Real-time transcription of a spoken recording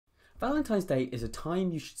Valentine's Day is a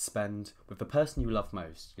time you should spend with the person you love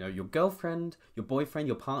most. You know, your girlfriend, your boyfriend,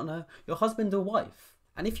 your partner, your husband or wife.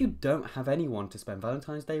 And if you don't have anyone to spend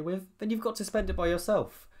Valentine's Day with, then you've got to spend it by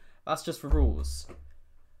yourself. That's just the rules.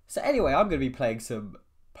 So anyway, I'm going to be playing some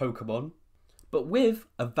Pokemon, but with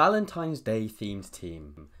a Valentine's Day themed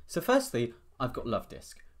team. So firstly, I've got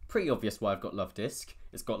Luvdisc. Pretty obvious why I've got Luvdisc.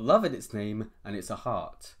 It's got love in its name and it's a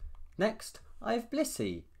heart. Next, I have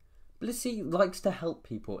Blissey. Blissey likes to help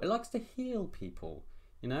people. It likes to heal people,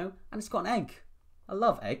 you know? And it's got an egg. I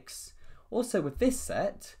love eggs. Also with this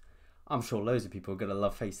set, I'm sure loads of people are going to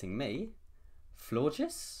love facing me.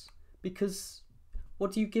 Florges? Because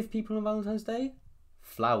what do you give people on Valentine's Day?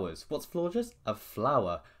 Flowers. What's Florges? A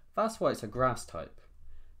flower. That's why it's a grass type.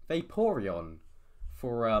 Vaporeon.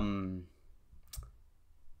 For,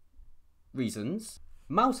 reasons.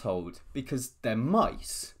 Maushold. Because they're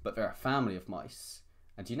mice, but they're a family of mice.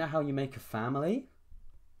 And do you know how you make a family?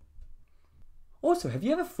 Also, have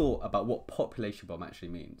you ever thought about what population bomb actually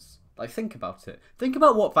means? Like, think about it. Think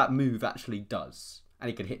about what that move actually does. And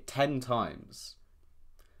it can hit 10 times.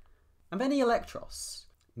 And then eelectross.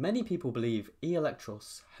 Many people believe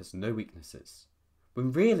eelectross has no weaknesses.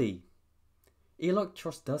 When really,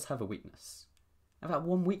 eelectross does have a weakness. And that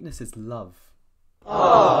one weakness is love.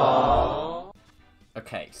 Aww.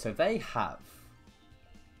 Okay, so they have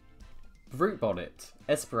Brute Bonnet,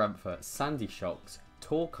 Esperantha, Sandy Shocks,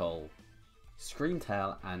 Torkoal,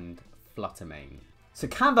 Screamtail, and Fluttermane. So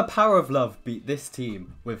can the power of love beat this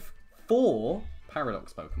team with 4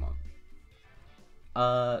 Paradox Pokemon?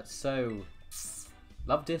 So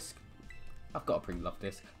Luvdisc. I've got to bring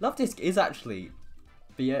Luvdisc. Luvdisc is actually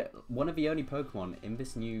one of the only Pokemon in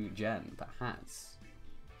this new gen that has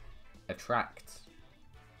Attract.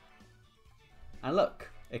 And look,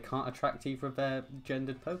 it can't attract either of their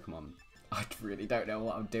gendered Pokemon. I really don't know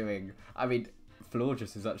what I'm doing. I mean,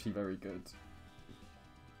 Florges is actually very good.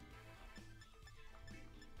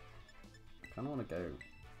 I kind of want to go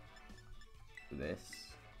for this.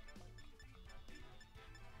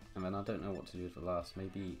 And then I don't know what to do with the last.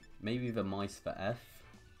 Maybe the mice for F.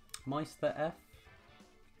 Mice for F.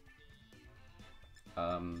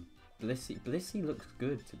 Blissey looks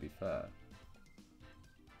good, to be fair.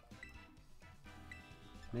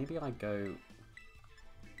 Maybe I go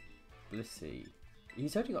Blissey.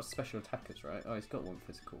 He's only got special attackers, right? Oh, he's got one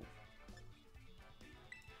physical.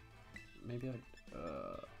 Maybe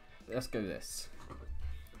let's go this.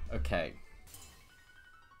 Okay.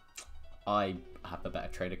 I have the better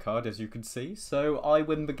trainer card, as you can see, so I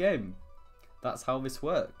win the game. That's how this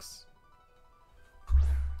works.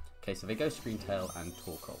 Okay, so they go Screamtail and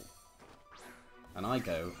Torkoal. And I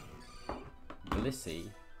go Blissey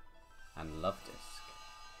and Luvdisc.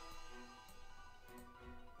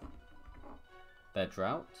 Their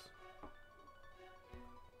Drought.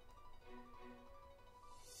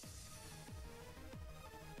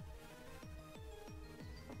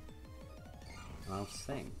 I'll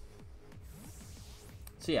sing.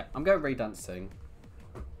 So yeah, I'm going Ray Dancing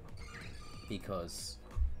because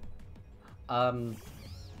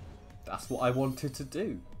that's what I wanted to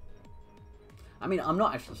do. I mean, I'm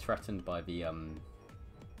not actually threatened by the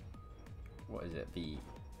what is it?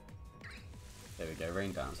 There we go,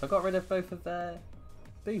 Rain Dance. I got rid of both of their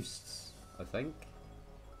boosts, I think.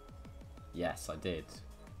 Yes, I did.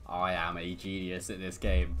 I am a genius at this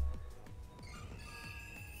game.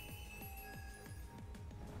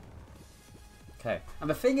 Okay, and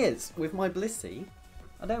the thing is, with my Blissey,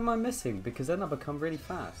 I don't mind missing because then I become really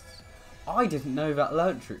fast. I didn't know that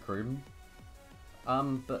learnt Trick Room.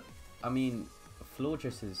 But, I mean,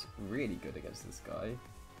 Florges is really good against this guy.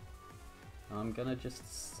 I'm gonna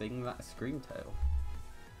just sing that Screamtail.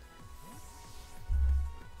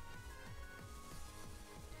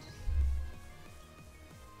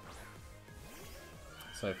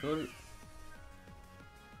 So Brute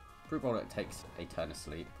Bonnet takes a turn of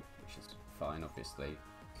sleep, which is fine, obviously.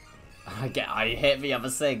 I hit the other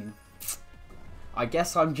thing. I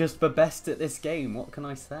guess I'm just the best at this game. What can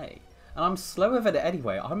I say? And I'm slower than it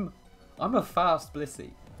anyway. I'm a fast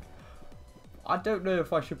Blissey. I don't know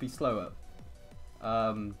if I should be slower.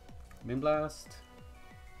 Moonblast.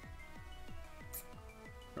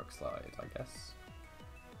 Rock Slide, I guess.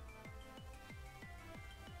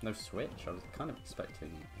 No switch. I was kind of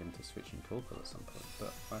expecting him to switch in Torkoal at some point,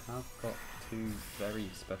 but I have got 2 very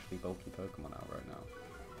specially bulky Pokemon out right now.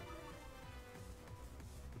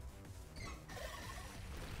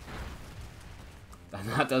 And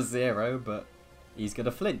that does 0, but he's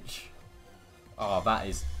gonna flinch. Oh, that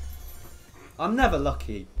is... I'm never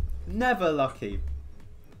lucky. Never lucky.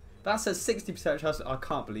 That's a 60% chance. I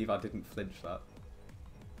can't believe I didn't flinch that.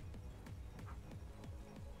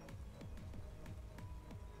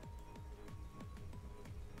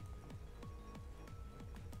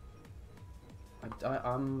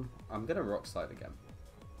 I'm gonna rock slide again.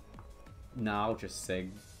 Now I'll just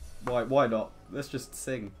sing. Why not? Let's just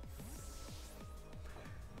sing.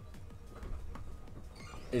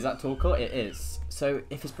 Is that Torkoal? It is. So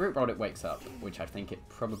if his Brute Rod it wakes up, which I think it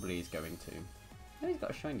probably is going to. Oh, he's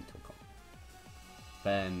got a shiny Torkoal.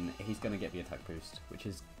 Then he's gonna get the attack boost, which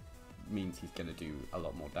means he's gonna do a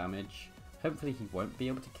lot more damage. Hopefully he won't be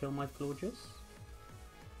able to kill my florges.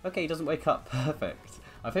 Okay, he doesn't wake up. Perfect.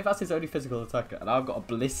 I think that's his only physical attacker, and I've got a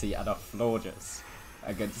blissey and a florges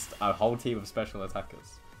against a whole team of special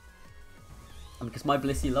attackers. And because my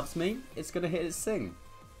blissey loves me, it's gonna hit its sing.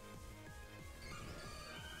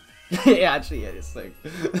 It actually hit its sing.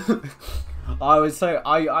 I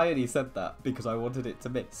only said that because I wanted it to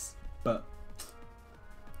miss. But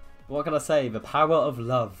what can I say? The power of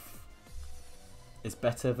love is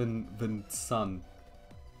better than sun.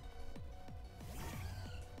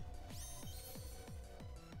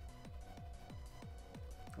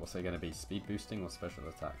 What's it going to be? Speed boosting or special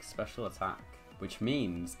attack? Special attack. Which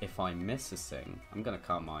means if I miss a sing, I'm going to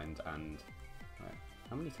Calm Mind and... Right,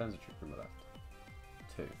 how many turns of Trick Room are left?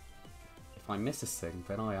 2. If I miss a sing,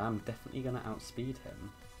 then I am definitely going to outspeed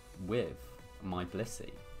him with my blissey.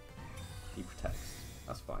 He protects.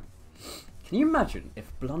 That's fine. Can you imagine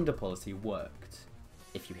if Blunder Policy worked?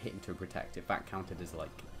 If you hit into a protect, if that counted as like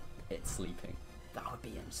it sleeping, that would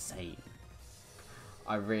be insane.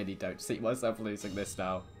 I really don't see myself losing this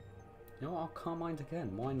now. You know what, I'll Calm Mind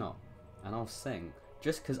again, why not? And I'll sing.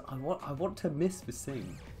 Just because I want to miss the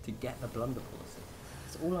sing to get the Blunder Policy.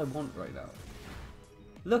 That's all I want right now.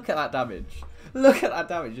 Look at that damage. Look at that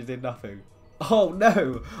damage, it did nothing. Oh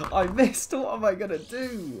no, I missed, what am I going to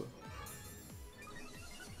do?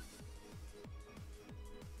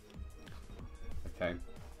 Okay.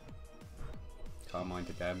 Calm Mind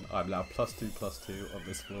again. I'm now +2/+2 on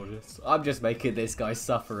this florges. I'm just making this guy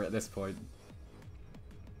suffer at this point.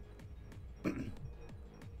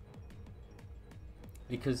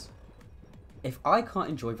 Because if I can't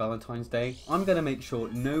enjoy Valentine's Day, I'm going to make sure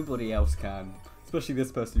nobody else can. Especially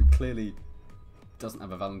this person who clearly doesn't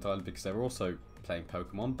have a Valentine because they're also playing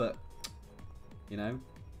Pokemon. But, you know,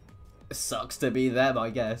 it sucks to be them, I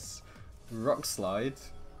guess. Rock Slide.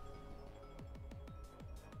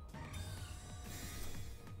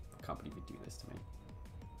 I can't believe you do this to me.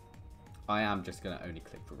 I am just going to only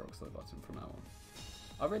click the Rock Slide button from now on.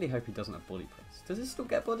 I really hope he doesn't have Body Press. Does it still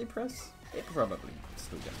get Body Press? It probably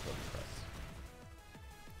still gets Body Press.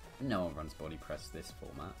 No one runs Body Press this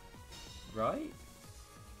format. Right?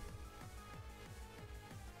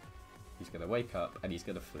 He's going to wake up and he's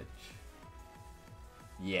going to flinch.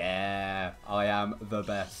 Yeah, I am the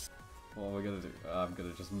best. What am I going to do? I'm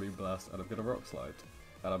going to just Moonblast and I'm going to Rock Slide.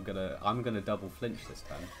 And I'm gonna double flinch this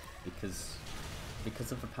time because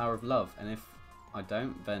of the power of love. And if I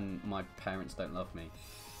don't, then my parents don't love me.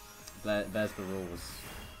 There's the rules.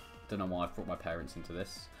 Don't know why I've brought my parents into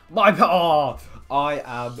this. I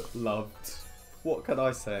am loved. What can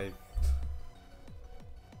I say?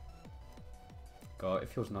 God, it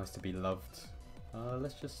feels nice to be loved.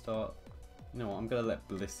 Let's just start. You know what? I'm gonna let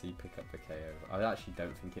Blissey pick up the KO. I actually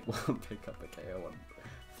don't think it will pick up the KO on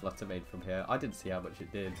Flutter Made from here. I didn't see how much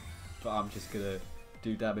it did, but I'm just gonna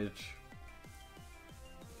do damage.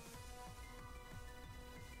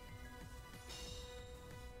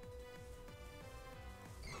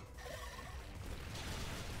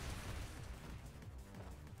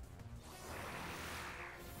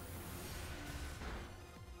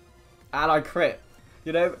 And I crit.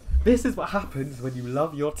 You know, this is what happens when you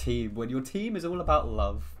love your team. When your team is all about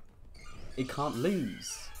love, it can't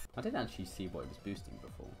lose. I didn't actually see what it was boosting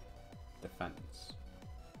before. Defense.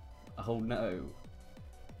 Oh no.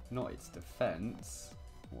 Not its defense.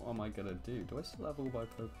 What am I gonna do? Do I still have all my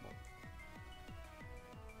Pokemon?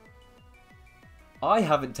 I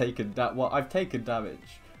haven't taken that. Well, I've taken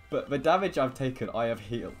damage. But the damage I've taken, I have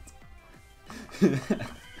healed.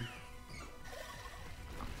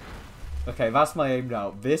 Okay, that's my aim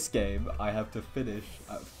now. This game, I have to finish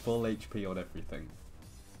at full HP on everything.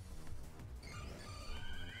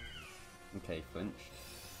 Okay, flinched.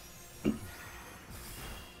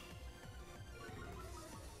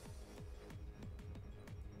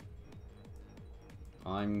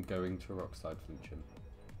 I'm going to Rock Slide flinch him.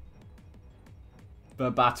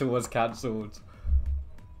 The battle was cancelled.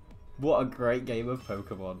 What a great game of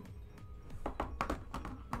Pokemon.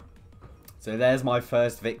 So there's my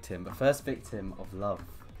first victim. The first victim of love.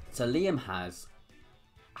 So Liam has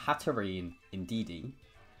Hatterene, Indeedee,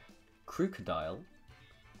 Crocodile,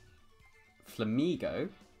 Flamigo,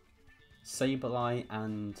 Sableye,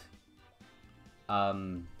 and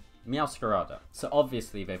Meowscarada. So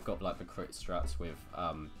obviously they've got like the crit strats with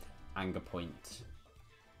Anger Point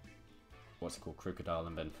what's it called, Crocodile,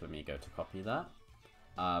 and then Flamingo to copy that.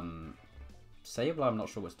 Sable, I'm not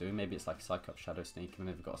sure what's doing. Maybe it's like Psych-Up, Shadow Sneak, and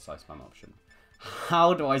then they've got a Side Spam option.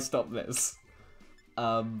 How do I stop this?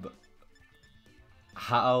 How...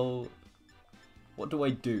 What do I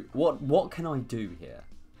do? What can I do here?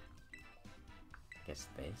 I guess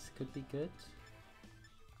this could be good.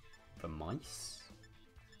 For mice.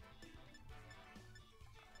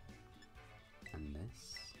 And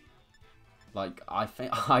this. Like, I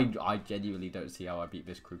think I genuinely don't see how I beat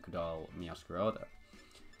this Crocodile Meowscarada.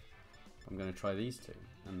 I'm gonna try these two,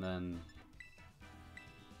 and then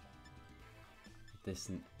this.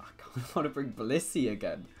 And I kind of want to bring blissey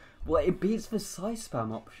again. Well, it beats the Side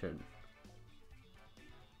Spam option,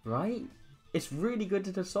 right? It's really good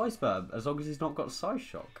to do Side Spam as long as he's not got Side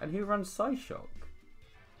Shock. And who runs Side Shock?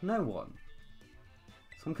 No one.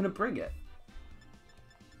 So I'm gonna bring it.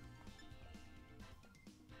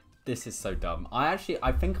 This is so dumb. I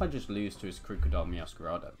think I just lose to his Crocodile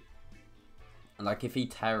Meowscarada. And like if he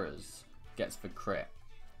terrors, gets the crit,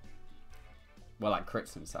 well, like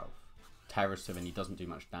crits himself, terrors him, and he doesn't do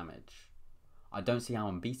much damage. I don't see how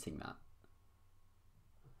I'm beating that.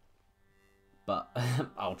 But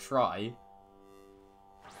I'll try.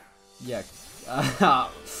 Yeah.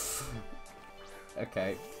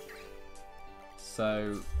 Okay.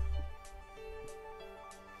 So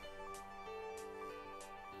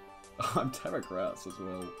I'm Terra Grass as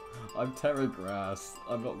well. I'm Terra Grass.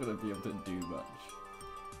 I'm not going to be able to do much.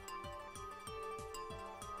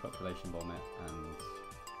 Population Vomit and...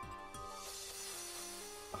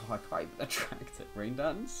 Oh, I can't even attract it. Rain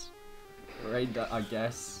Dance? Rain Dance, I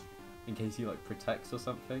guess. In case he like protects or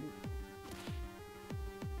something.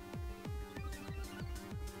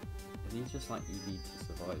 Is he just like EV to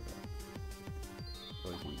survive it?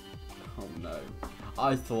 Or is he... Oh no.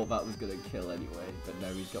 I thought that was going to kill anyway, but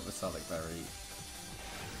no, he's got the Sonic Berry.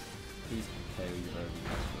 Please KO your own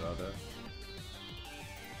Masquerada.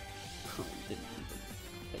 Oh, he didn't even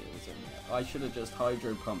KO his own yet. I should have just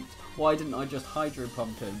Hydro Pumped. Why didn't I just Hydro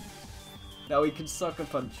Pump him? Now he can Sucker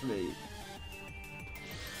Punch me.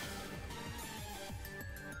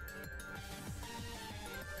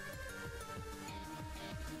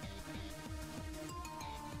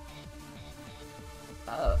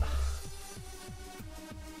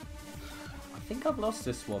 I think I've lost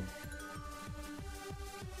this one.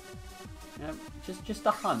 Yeah, just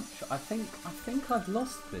a hunch. I think I've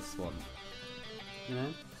lost this one. You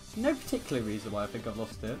know, no particular reason why I think I've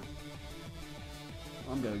lost it.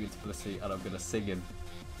 I'm going into Blissey and I'm gonna sing him.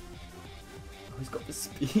 Oh, he's got the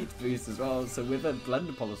speed boost as well. So with a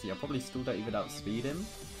blender policy, I probably still don't even outspeed him.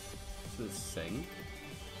 So let's sing,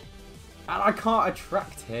 and I can't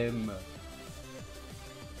attract him.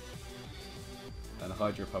 And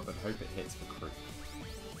Hydro Pump and hope it hits for crit.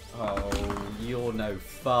 Oh, you're no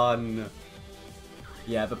fun.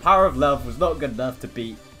 Yeah, the Power of Love was not good enough to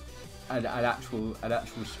beat an actual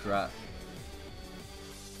strat.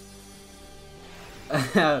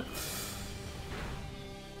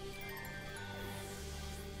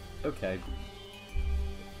 Okay.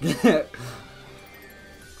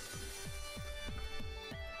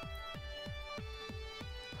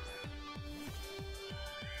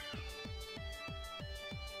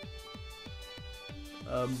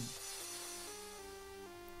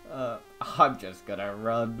 I'm just gonna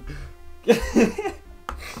run.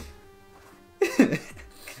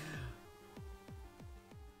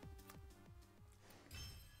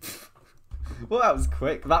 Well, that was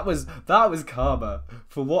quick. That was karma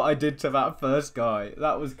for what I did to that first guy.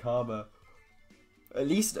 That was karma. At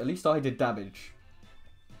least I did damage.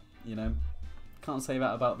 You know, can't say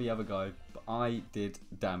that about the other guy, but I did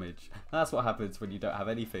damage. That's what happens when you don't have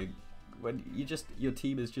anything. When your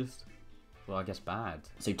team is just, well, I guess bad.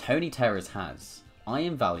 So Tony Terrors has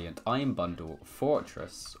Iron Valiant, Iron Bundle,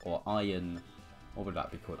 Fortress, or Iron, what would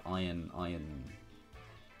that be called? Iron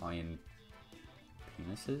penises?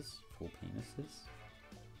 4 penises?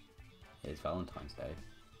 Here's Valentine's Day.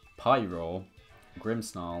 Pyroar,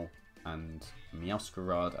 Grimmsnarl, and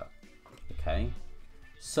Meowscarada. Okay.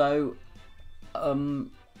 So,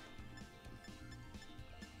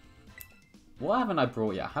 what haven't I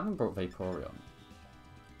brought yet? I haven't brought Vaporeon.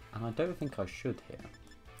 And I don't think I should here.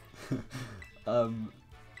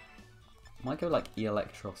 Might go like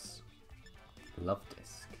eelectross,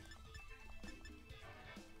 luvdisc.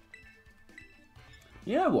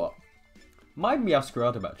 You know what? My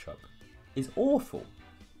Meowscarada matchup is awful.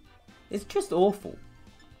 It's just awful.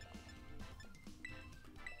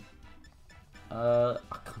 I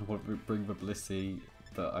kind of want to bring the Blissey,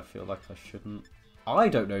 but I feel like I shouldn't. I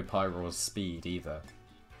don't know Pyroar's speed either.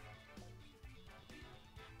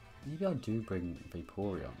 Maybe I do bring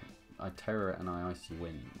Vaporeon. I terror it and I icy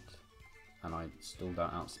wind. And I still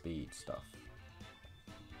don't outspeed stuff.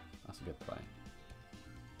 That's a good play.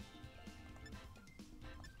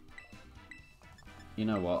 You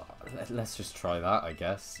know what? Let's just try that, I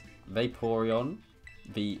guess. Vaporeon.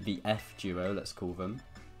 The F duo, let's call them.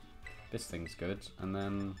 This thing's good. And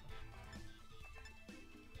then...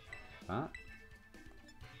 that.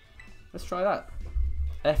 Let's try that.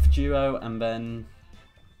 F duo and then...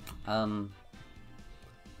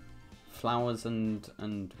 flowers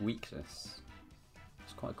and weakness.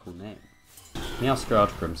 It's quite a cool name. Meowscarada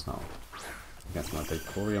Grimmsnarl against my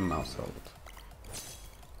Vaporeon maushold.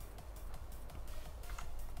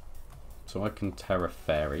 So I can Terra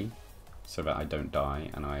Fairy so that I don't die,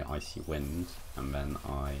 and I Icy Wind, and then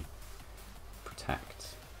I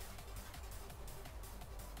protect.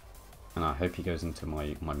 And I hope he goes into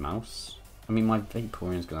my mouse. I mean, my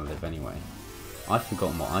Vaporeon's gonna live anyway. I've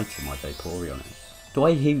forgotten what item my Vaporeon is. Do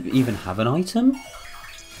I even have an item?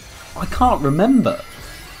 I can't remember.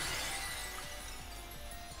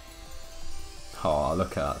 Oh,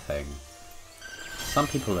 look at that thing. Some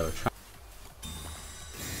people are attracted.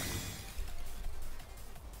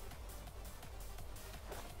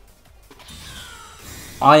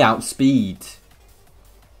 I outspeed.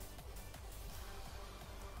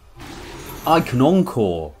 I can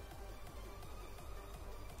encore.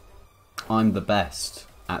 I'm the best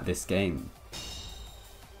at this game.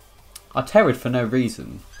 I terrored for no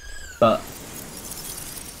reason, but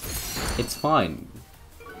it's fine.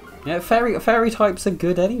 You know, fairy types are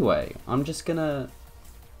good anyway. I'm just gonna...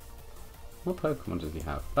 What Pokemon does he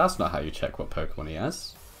have? That's not how you check what Pokemon he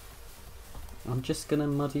has. I'm just gonna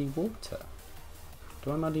Muddy Water.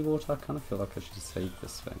 Do I Muddy Water? I kind of feel like I should save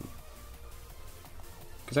this thing.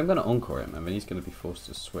 Because I'm gonna Encore him and then he's gonna be forced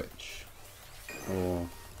to switch. Or...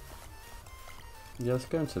 yeah, let's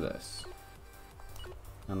go into this.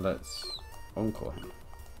 And let's Encore him.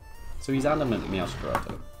 So he's Adamant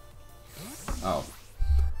Meowscarada. Oh.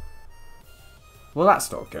 Well,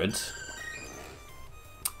 that's not good.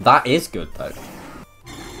 That is good, though.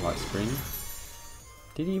 Light Screen.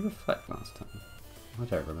 Did he reflect last time? I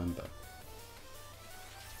don't remember.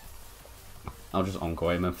 I'll just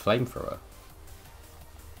Encore him and Flamethrower.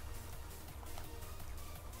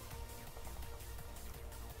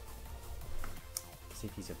 Because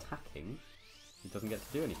if he's attacking, he doesn't get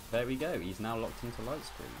to do anything. There we go. He's now locked into Light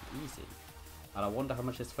Screen. Easy. And I wonder how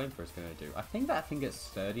much this Flamethrower is going to do. I think that thing gets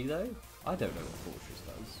sturdy, though. I don't know what Fortress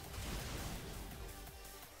does.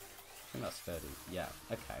 I think that's sturdy. Yeah,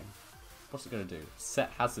 okay. What's it going to do?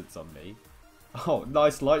 Set hazards on me. Oh,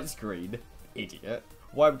 nice Light Screen. Idiot.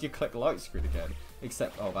 Why would you click Light Screen again?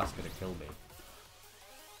 Except, oh, that's going to kill me.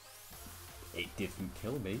 It didn't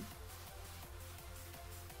kill me.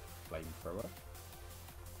 Flamethrower.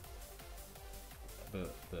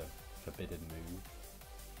 The forbidden move.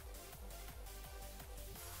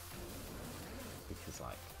 Which is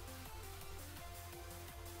like...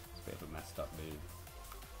 it's a bit of a messed up move.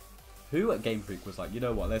 Who at Game Freak was like, you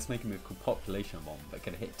know what, let's make a move called Population Bomb that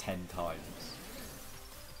can hit 10 times.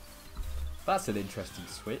 That's an interesting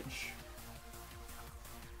switch.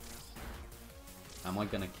 Am I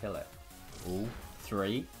gonna kill it? Ooh,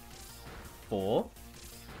 3, 4,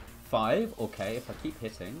 5. Okay, if I keep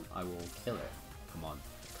hitting, I will kill it. Come on,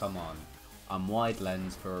 come on. I'm wide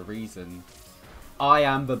lens for a reason. I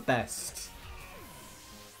am the best.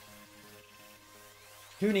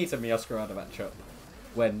 Who needs a Meowscarada matchup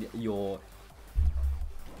when you're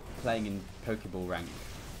playing in Pokeball rank?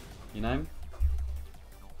 You know?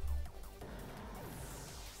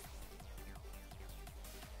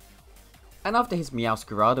 And after his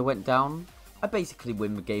Meowscarada went down, I basically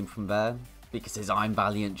win the game from there, because his Iron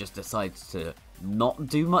Valiant just decides to not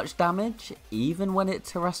do much damage, even when it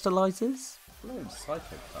terrestrializes. Hello,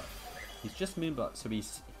 Psycho Cut. He's just Moonblood, so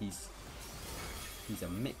he's a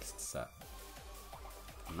mixed set.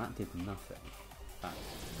 And that did nothing. But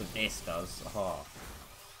this does. Oh.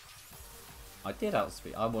 I did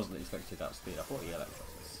outspeed. I wasn't expecting to outspeed. I thought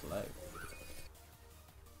eelectross was slow.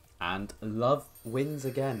 And love wins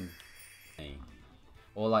again.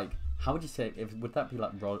 Or like, how would you say? Would that be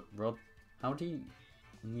like Rod? How do you?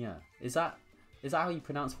 Yeah. Is that how you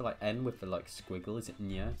pronounce for like N with the like squiggle? Is it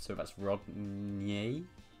Nya? So that's Rodney?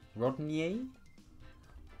 Rodney?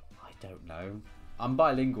 I don't know. I'm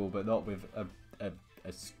bilingual, but not with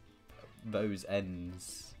those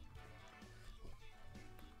N's.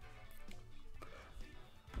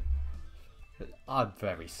 I'm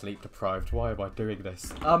very sleep deprived. Why am I doing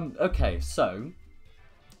this? Okay, so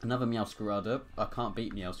another Meowscarada. I can't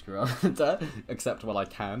beat Meowscarada, except well I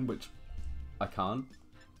can, which I can't.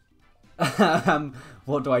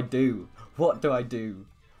 What do I do? What do I do?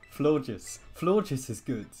 Florges. Florges is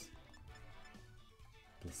good.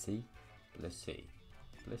 Blissey. Blissey.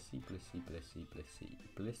 Blissey, blissey, blissey, blissey.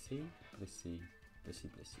 Blissey, blissey, blissey,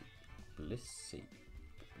 blissey. Blissey.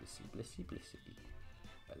 Blissey, blissey, blissey.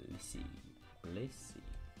 Blissey. Blissey.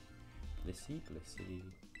 Blissey, blissey.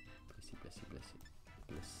 Blissey, blissey, blissey.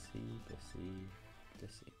 Blissey, blissey,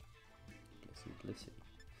 blissey. Blissey, blissey.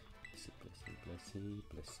 Blissey, blissey, blissey,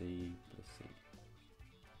 blissey, blissey.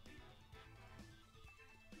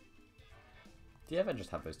 Do you ever just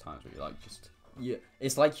have those times where you're like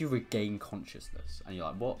it's like you regain consciousness and you're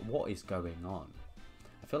like, what is going on?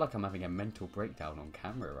 I feel like I'm having a mental breakdown on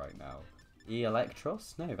camera right now.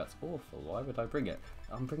 Eelectross? No, that's awful. Why would I bring it?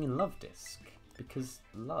 I'm bringing luvdisc because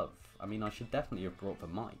love. I mean, I should definitely have brought the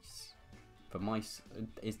mice. The mice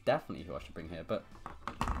is definitely who I should bring here, but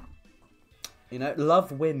you know,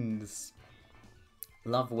 love wins.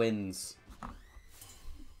 Love wins.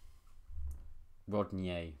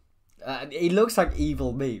 Rodnier. He looks like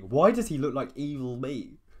evil me. Why does he look like evil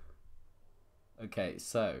me? Okay,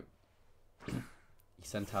 so he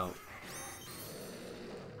sent out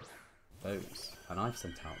those, and I've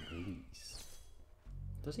sent out these.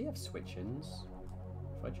 Does he have switch-ins?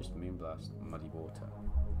 If I just Moonblast Muddy Water,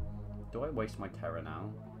 do I waste my Terra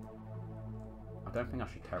now? I don't think I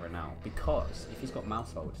should Terra now, because if he's got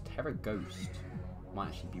Maushold, Terra Ghost might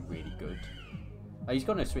actually be really good. He's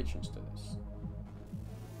got no switch-ins to this.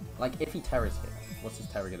 Like, if he Terras here, what's his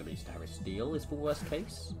Terra going to be? Terra Steel is the worst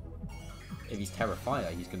case. If he's Terra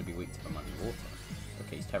Fire, he's going to be weak to the Muddy Water.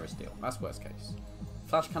 Okay, he's Terra Steel. That's worst case.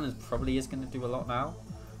 Flash Cannons probably is going to do a lot now,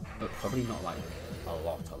 but probably not like a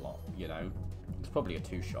lot, you know? It's probably a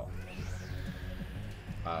 2-shot.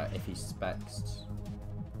 If he's Spexed,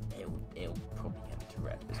 it'll probably get into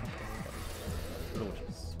red. It's not going to get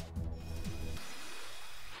Florges.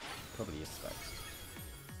 Probably is Spexed.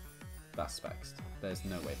 That's Spexed. There's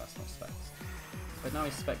no way that's not Spexed. But now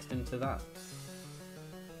he's Spexed into that.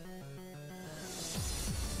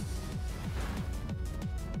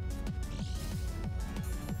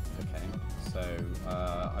 Okay, so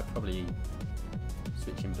I'd probably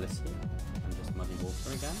switch in Blissey and just Muddy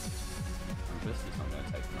Water again. And Blissey's not going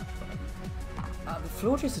to take much from him. The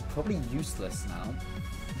Florges is probably useless now,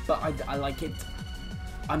 but I like it.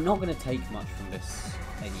 I'm not going to take much from this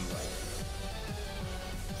anyway.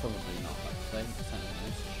 Probably not, like 30% of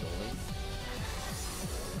this, surely.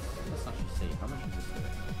 Let's actually see, how much is this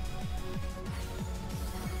doing?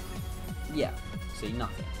 Yeah, see,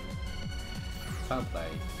 nothing. Foul play,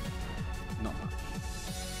 not much.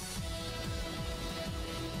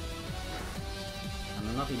 And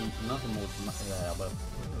another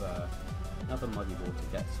Muddy Water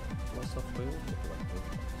gets it. Do I soft boil or do I boil?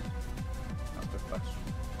 That's a good question.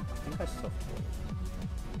 I think I soft boil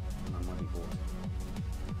my Muddy Water.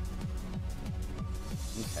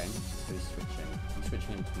 Okay, so he's switching. I'm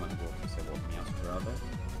switching him to Muddy Water, so what, Meowscarada?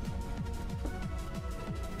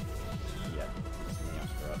 Yeah, it's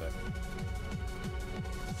Meowscarada.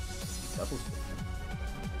 Double switching.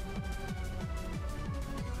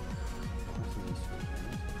 What's he switching?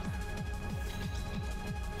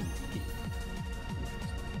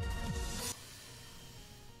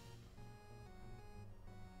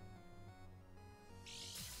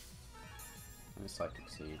 And a Psychic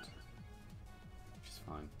Seed.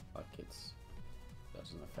 Fine, like that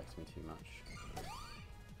doesn't affect me too much.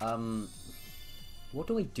 What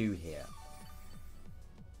do I do here?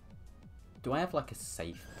 Do I have like a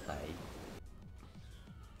safe play?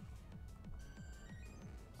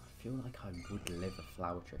 I feel like I would live a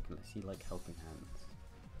Flower Trick unless he like Helping Hands.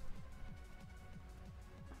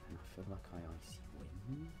 And I feel like I Icy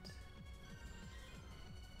Wind.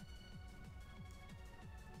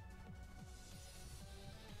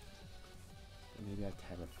 Maybe I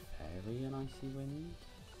Terra Fairy and Icy Wind?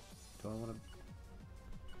 Do I want to...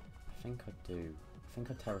 I think I do. I think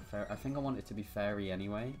I Terra Fairy. I think I want it to be Fairy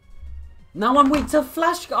anyway. Now I'm weak to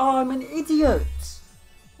Flash... Oh, I'm an idiot!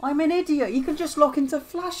 I'm an idiot! He can just lock into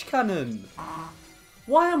Flash Cannon!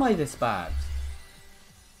 Why am I this bad?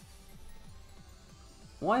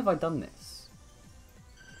 Why have I done this?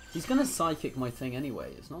 He's going to Psychic my thing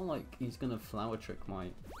anyway. It's not like he's going to Flower Trick my...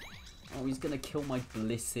 Oh, he's going to kill my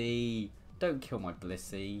Blissey. Don't kill my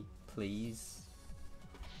Blissey, please.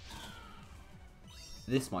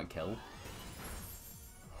 This might kill.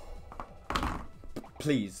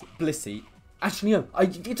 Please, Blissey. Actually, no.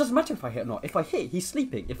 It doesn't matter if I hit or not. If I hit, he's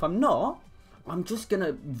sleeping. If I'm not, I'm just going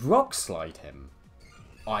to Rock Slide him.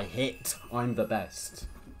 I hit. I'm the best.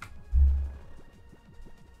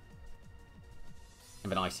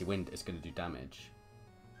 If an Icy Wind is going to do damage.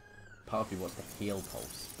 Part of me wants to Heal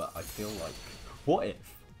Pulse, but I feel like... What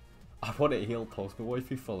if I want a heal pulse, but what if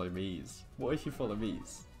you follow me's? What if you follow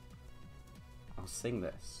me's? I'll sing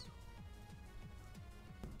this.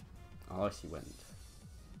 I'll icy wind.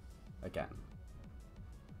 Again.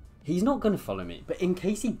 He's not going to follow me, but in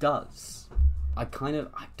case he does, I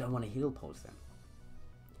don't want to heal pulse him.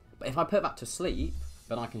 But if I put that to sleep,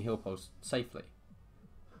 then I can heal pulse safely.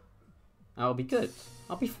 And I'll be good.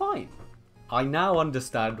 I'll be fine. I now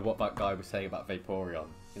understand what that guy was saying about Vaporeon.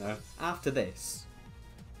 You know, after this,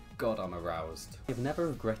 God, I'm aroused. I've never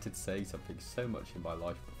regretted saying something so much in my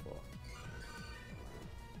life before.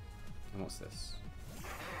 And what's this?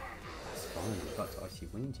 It's fine, I'm about to icy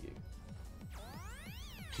wind you.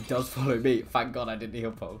 He does follow me. Thank God I didn't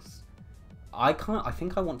heal pulse. I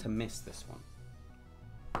think I want to miss this one.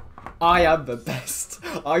 I am the best.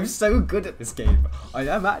 I'm so good at this game. I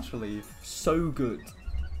am actually so good.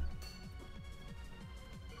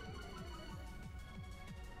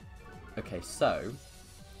 Okay, so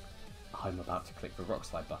I'm about to click the rock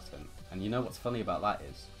slide button, and you know what's funny about that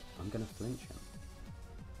is I'm gonna flinch him.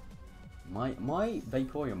 My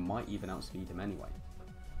Vaporeon might even outspeed him anyway.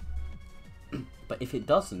 But if it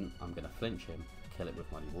doesn't, I'm gonna flinch him, kill it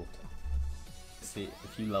with muddy water. See,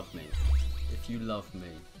 if you love me,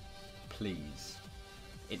 please,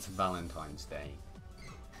 it's Valentine's Day.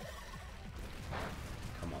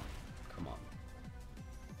 Come on, come on.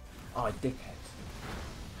 Oh, dickhead.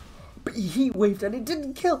 But he heat waved and it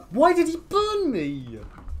didn't kill. Why did he burn me?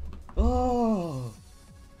 Oh.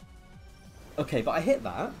 Okay, but I hit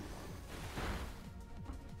that.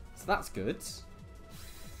 So that's good.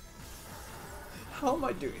 How am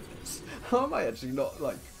I doing this? How am I actually not,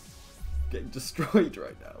 like, getting destroyed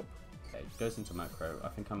right now? Okay, it goes into macro. I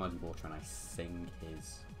think I muddy water and I sing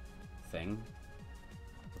his thing.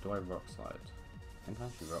 Or do I rock slide? I think I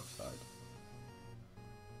actually rock slide.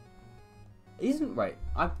 Isn't right.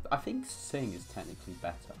 I think sing is technically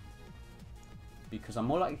better. Because I'm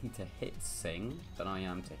more likely to hit sing than I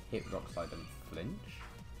am to hit rock slide and flinch.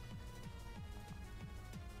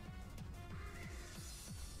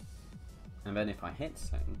 And then if I hit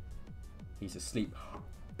sing, he's asleep.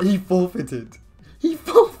 He forfeited! He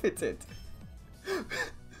forfeited!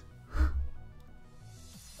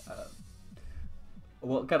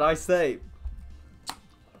 What can I say?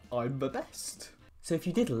 I'm the best. So if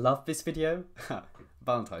you did love this video,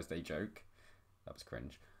 Valentine's Day joke, that was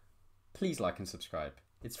cringe, please like and subscribe.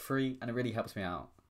 It's free and it really helps me out.